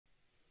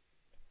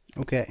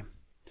Okay,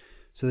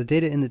 so the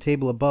data in the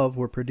table above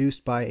were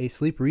produced by a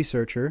sleep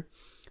researcher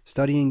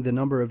studying the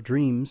number of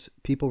dreams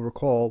people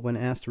recall when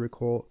asked to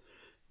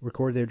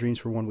record their dreams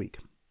for 1 week.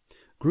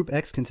 Group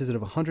X consisted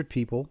of 100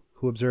 people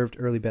who observed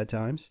early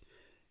bedtimes,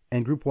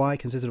 and Group Y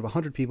consisted of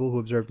 100 people who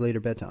observed later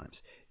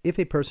bedtimes. If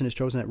a person is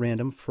chosen at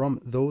random from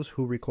those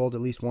who recalled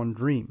at least one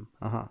dream,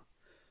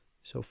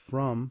 so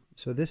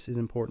this is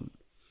important.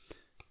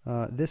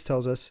 This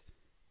tells us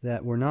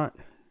that we're not,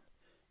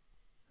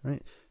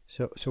 right?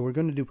 So we're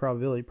going to do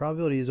probability.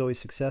 Probability is always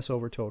success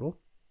over total,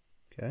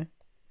 okay?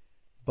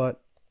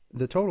 But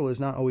the total is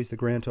not always the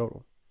grand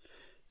total.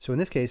 So in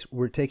this case,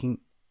 we're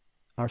taking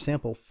our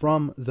sample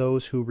from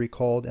those who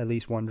recalled at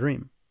least one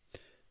dream.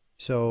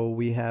 So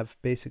we have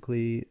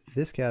basically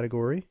this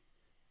category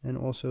and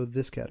also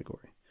this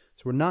category.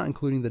 So we're not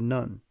including the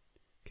none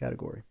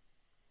category.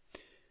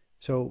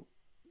 So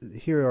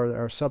here are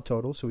our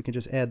subtotals, so we can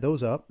just add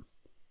those up,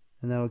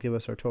 and that'll give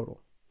us our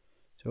total.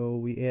 So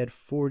we add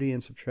 40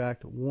 and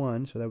subtract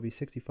 1, so that would be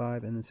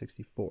 65 and then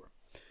 64.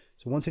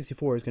 So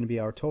 164 is going to be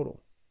our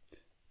total.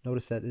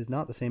 Notice that is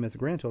not the same as the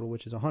grand total,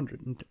 which is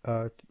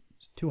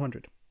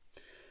 200.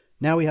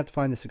 Now we have to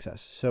find the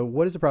success. So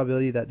what is the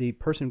probability that the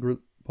person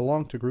group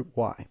belonged to group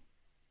Y?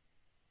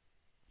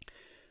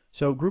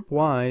 So group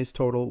Y's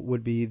total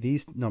would be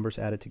these numbers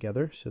added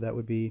together. So that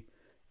would be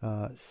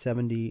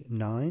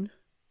 79,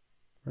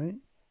 right?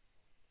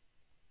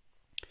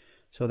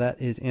 So that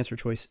is answer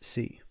choice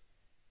C.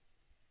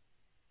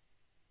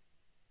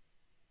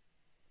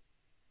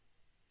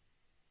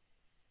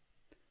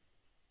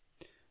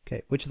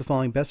 Okay, which of the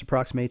following best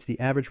approximates the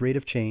average rate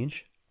of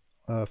change,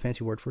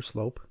 fancy word for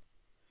slope,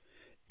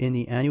 in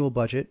the annual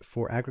budget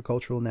for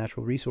agricultural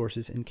natural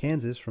resources in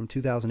Kansas from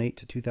 2008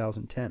 to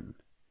 2010?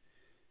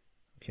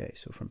 Okay,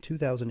 so from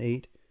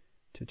 2008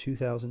 to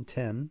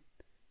 2010,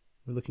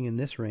 we're looking in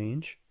this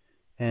range,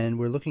 and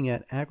we're looking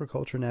at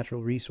agriculture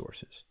natural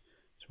resources.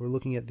 So we're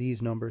looking at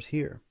these numbers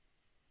here.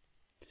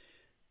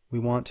 We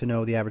want to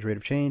know the average rate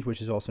of change,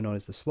 which is also known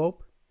as the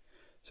slope.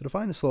 So to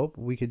find the slope,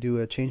 we could do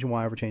a change in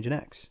Y over change in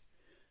X.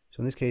 So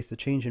in this case, the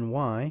change in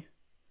Y,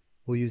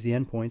 we'll use the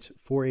endpoints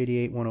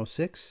 488,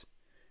 106,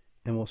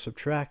 and we'll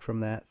subtract from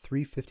that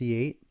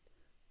 358,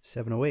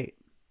 708.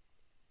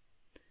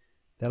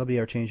 That'll be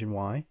our change in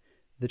Y.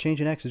 The change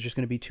in X is just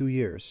going to be 2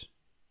 years,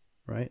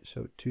 right?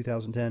 So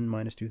 2010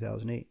 minus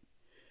 2008.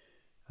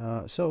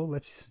 So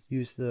let's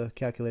use the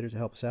calculator to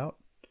help us out.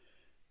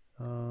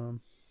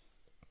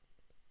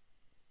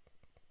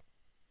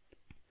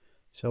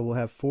 So we'll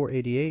have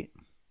 488,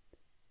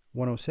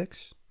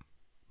 106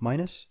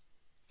 minus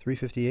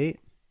 358,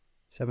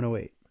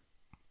 708.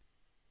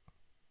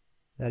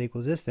 That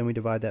equals this. Then we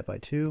divide that by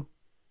 2,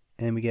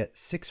 and we get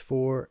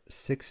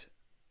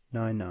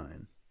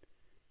 64699.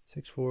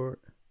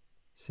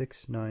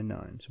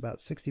 64699. So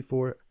about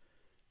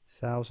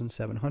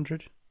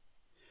 64,700.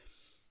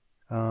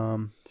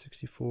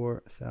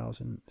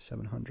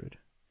 64,700.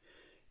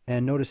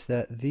 And notice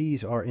that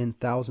these are in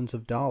thousands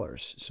of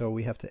dollars. So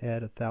we have to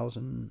add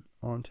 1,000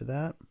 onto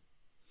that.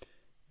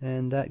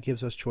 And that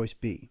gives us choice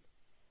B.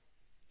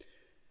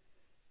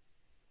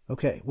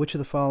 Okay, which of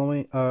the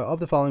following,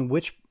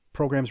 which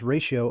program's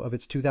ratio of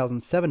its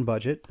 2007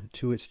 budget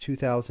to its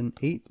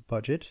 2008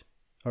 budget,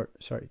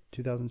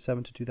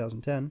 2007 to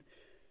 2010,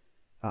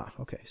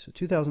 so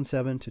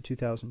 2007 to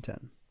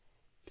 2010,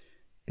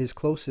 is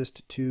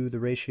closest to the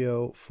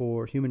ratio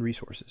for human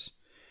resources?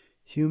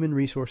 Human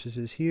resources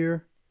is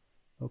here,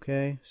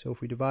 okay, so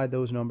if we divide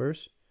those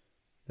numbers,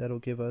 that'll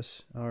give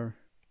us our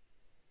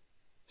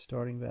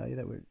starting value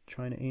that we're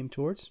trying to aim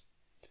towards.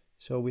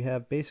 So we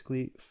have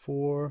basically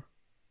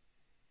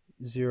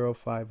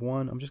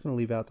 4051. I'm just going to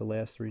leave out the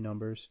last three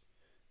numbers,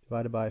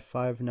 divided by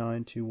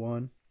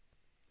 5921,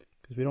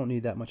 because we don't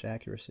need that much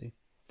accuracy.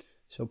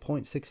 So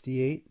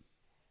 0.68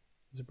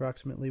 is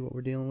approximately what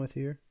we're dealing with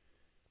here.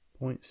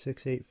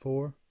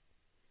 0.684.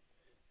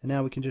 And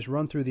now we can just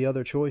run through the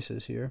other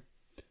choices here.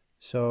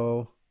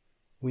 So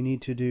we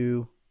need to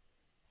do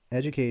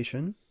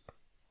education.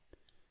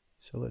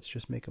 So let's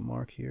just make a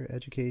mark here,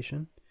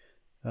 education.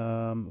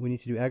 We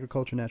need to do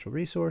agriculture, natural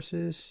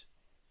resources,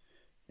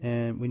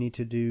 and we need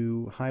to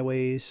do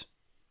highways,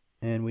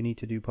 and we need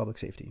to do public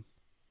safety.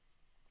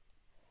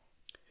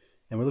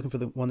 And we're looking for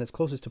the one that's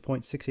closest to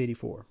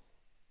 0.684.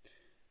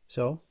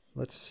 So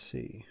let's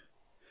see.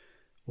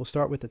 We'll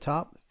start with the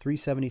top,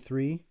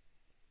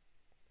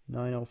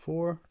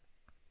 373,904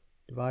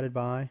 divided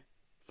by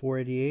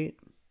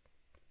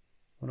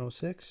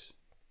 488,106.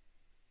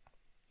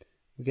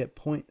 We get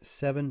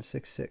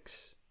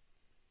 0.766.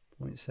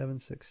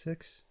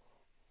 0.766.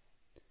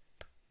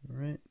 All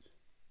right.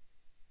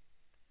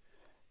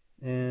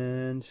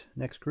 And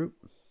next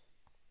group.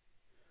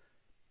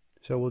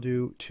 So we'll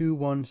do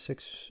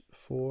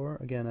 2164.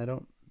 Again, I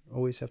don't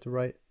always have to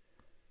write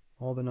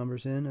all the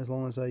numbers in, as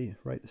long as I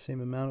write the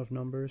same amount of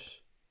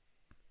numbers.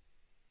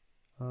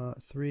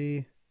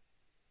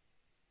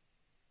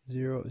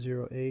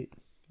 3008.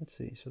 Let's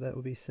see. So that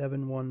would be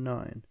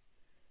 719.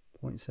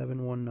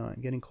 0.719.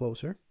 Getting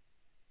closer.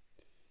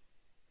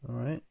 All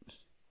right.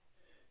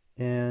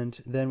 And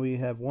then we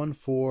have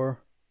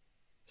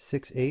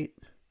 1468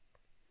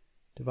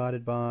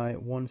 divided by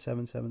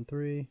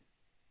 1773.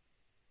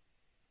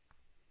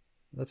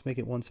 Let's make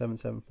it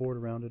 1774 to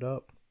round it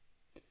up.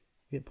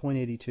 We get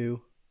 0.82.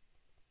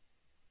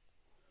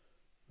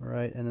 All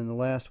right, and then the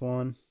last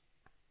one,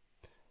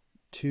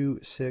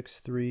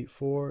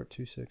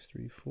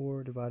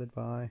 2634 divided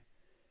by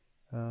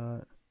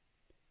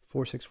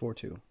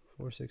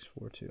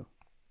 4642.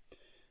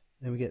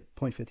 And we get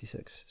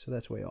 0.56, so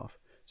that's way off.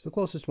 So the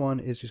closest one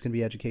is just going to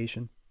be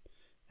education.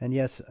 And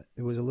yes,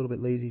 it was a little bit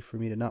lazy for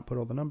me to not put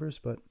all the numbers,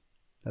 but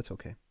that's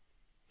okay.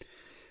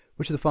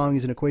 Which of the following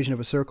is an equation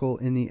of a circle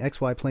in the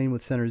xy plane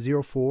with center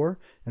 0, 4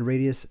 and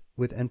radius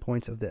with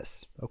endpoints of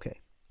this? Okay.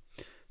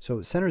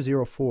 So center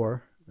 0,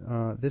 4,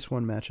 this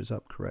one matches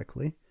up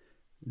correctly.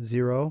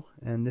 0,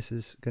 and this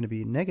is going to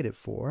be negative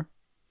 4.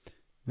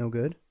 No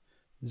good.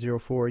 0,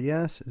 4,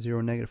 yes.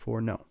 0, negative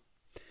 4, no.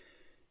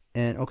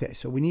 And okay,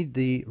 so we need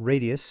the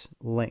radius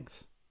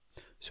length.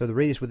 So the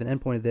radius with an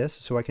endpoint of this,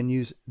 so I can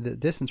use the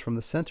distance from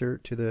the center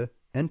to the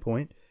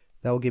endpoint.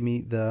 That will give me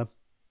the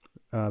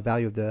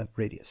value of the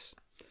radius.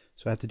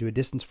 So I have to do a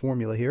distance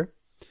formula here.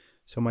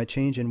 So my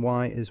change in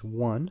y is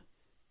 1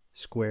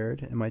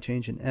 squared, and my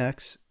change in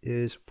x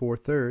is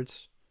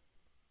 4/3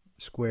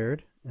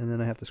 squared, and then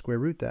I have to square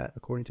root that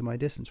according to my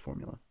distance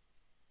formula.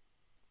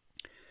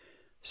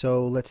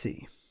 So let's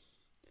see.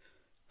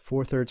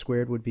 4/3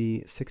 squared would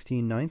be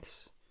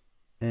 16/9,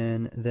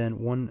 and then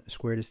 1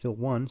 squared is still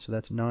 1, so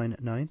that's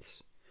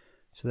 9/9.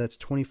 So that's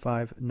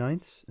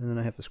 25/9, and then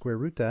I have to square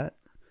root that.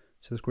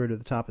 So the square root of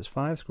the top is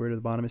 5, square root of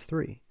the bottom is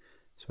 3.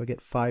 So I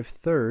get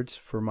 5/3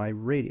 for my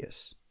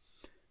radius.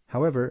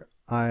 However,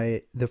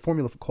 the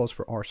formula calls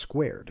for r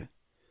squared.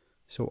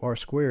 So r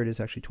squared is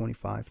actually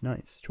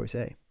 25/9, choice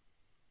A.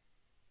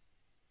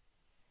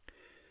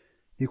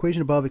 The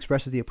equation above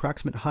expresses the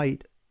approximate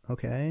height,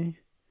 okay.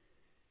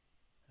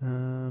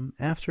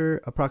 After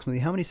approximately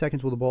how many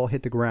seconds will the ball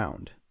hit the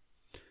ground?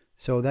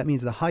 So that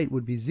means the height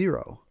would be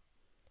 0.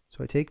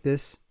 So I take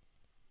this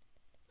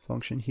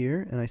function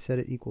here and I set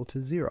it equal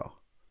to 0.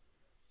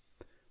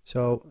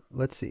 So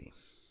let's see.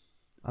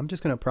 I'm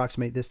just going to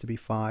approximate this to be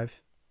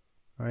 5.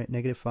 All right,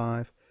 negative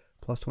 5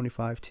 plus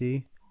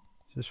 25t,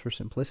 just for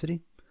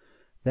simplicity.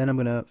 Then I'm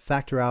going to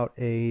factor out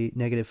a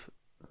negative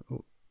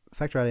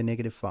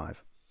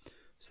 5.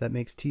 So that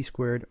makes t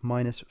squared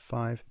minus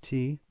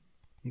 5t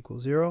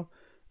equals 0.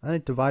 I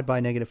divide by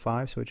negative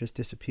 5, so it just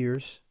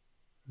disappears.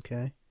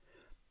 Okay.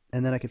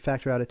 And then I could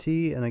factor out a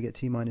t, and I get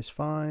t minus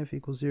 5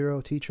 equals 0.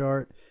 T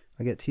chart,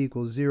 I get t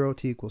equals 0,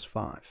 t equals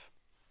 5.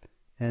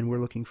 And we're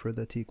looking for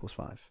the t equals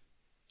 5.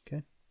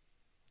 Okay.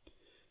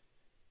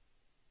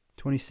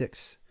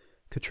 26.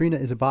 Katrina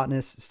is a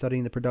botanist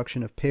studying the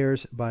production of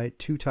pears by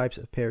 2 types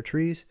of pear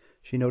trees.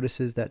 She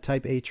notices that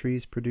type A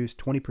trees produce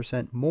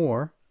 20%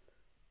 more.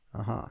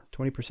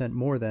 20%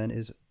 more then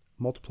is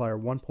multiplier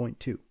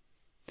 1.2.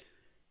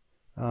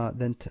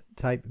 Than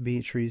type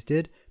B trees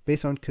did.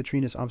 Based on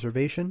Katrina's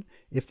observation,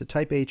 if the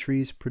type A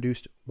trees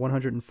produced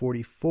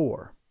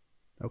 144.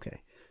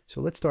 Okay,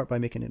 so let's start by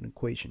making an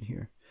equation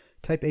here.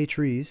 Type A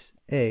trees,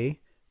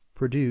 A,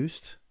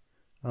 produced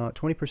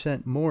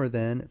 20% more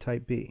than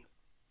type B.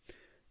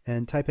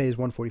 And type A is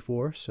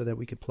 144, so that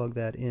we could plug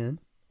that in.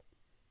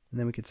 And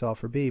then we could solve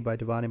for B by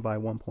dividing by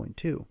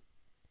 1.2.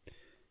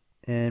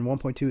 And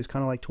 1.2 is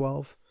kind of like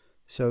 12.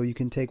 So you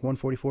can take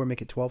 144 and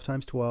make it 12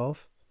 times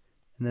 12.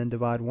 And then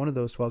divide one of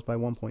those 12s by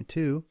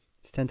 1.2.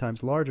 It's 10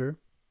 times larger.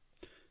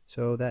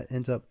 So that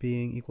ends up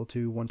being equal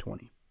to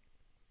 120.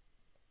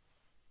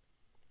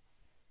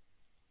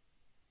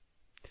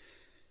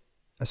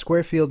 A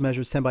square field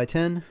measures 10 by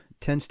 10.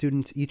 10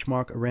 students each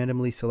mark a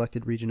randomly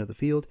selected region of the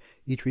field.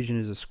 Each region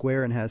is a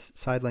square and has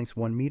side lengths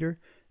 1 meter.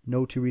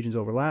 No 2 regions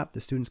overlap.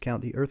 The students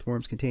count the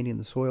earthworms containing in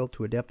the soil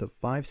to a depth of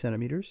 5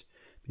 centimeters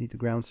beneath the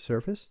ground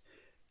surface.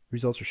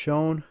 Results are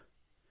shown.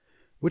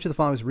 Which of the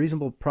following is a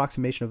reasonable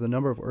approximation of the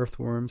number of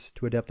earthworms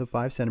to a depth of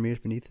 5 centimeters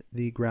beneath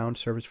the ground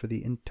surface for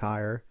the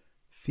entire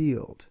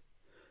field?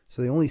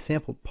 So they only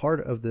sampled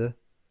part of the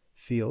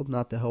field,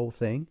 not the whole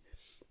thing.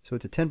 So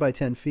it's a 10 by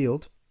 10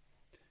 field.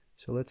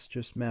 So let's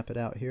just map it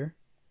out here.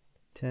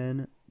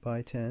 10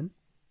 by 10.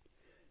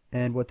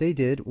 And what they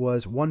did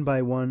was 1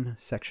 by 1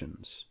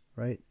 sections,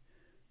 right?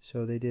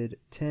 So they did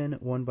 10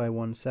 1 by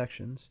 1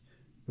 sections,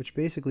 which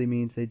basically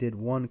means they did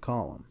 1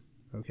 column,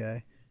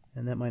 okay?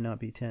 And that might not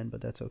be 10, but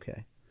that's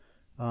okay.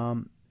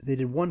 They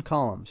did 1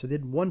 column, so they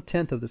did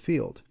 1/10 of the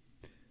field,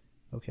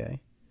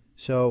 okay?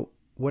 So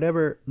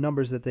whatever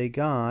numbers that they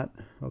got,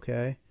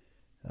 okay,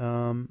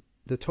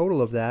 the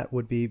total of that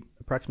would be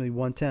approximately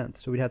 1/10,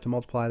 so we'd have to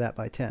multiply that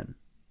by 10.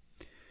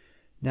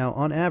 Now,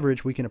 on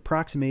average, we can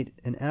approximate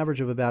an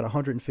average of about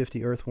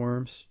 150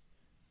 earthworms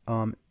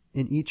in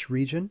each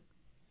region,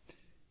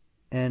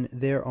 and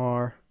there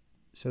are,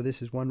 so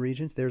this is one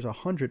region, there's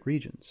 100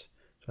 regions.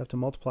 So I have to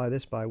multiply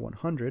this by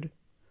 100,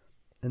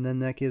 and then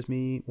that gives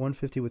me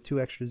 150 with 2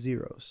 extra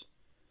zeros.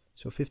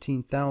 So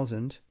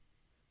 15,000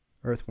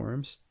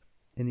 earthworms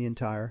in the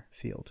entire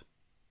field.